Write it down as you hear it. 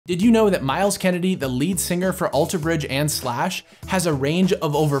Did you know that Myles Kennedy, the lead singer for Alter Bridge and Slash, has a range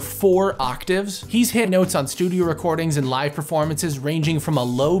of over 4 octaves? He's hit notes on studio recordings and live performances ranging from a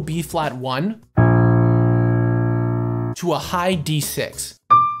low B-flat 1 to a high D6,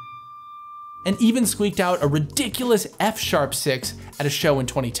 and even squeaked out a ridiculous F-sharp 6 at a show in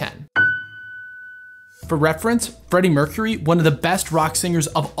 2010. For reference, Freddie Mercury, one of the best rock singers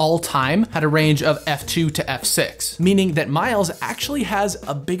of all time, had a range of F2 to F6, meaning that Myles actually has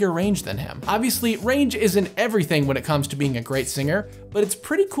a bigger range than him. Obviously, range isn't everything when it comes to being a great singer, but it's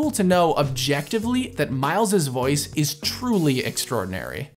pretty cool to know objectively that Myles' voice is truly extraordinary.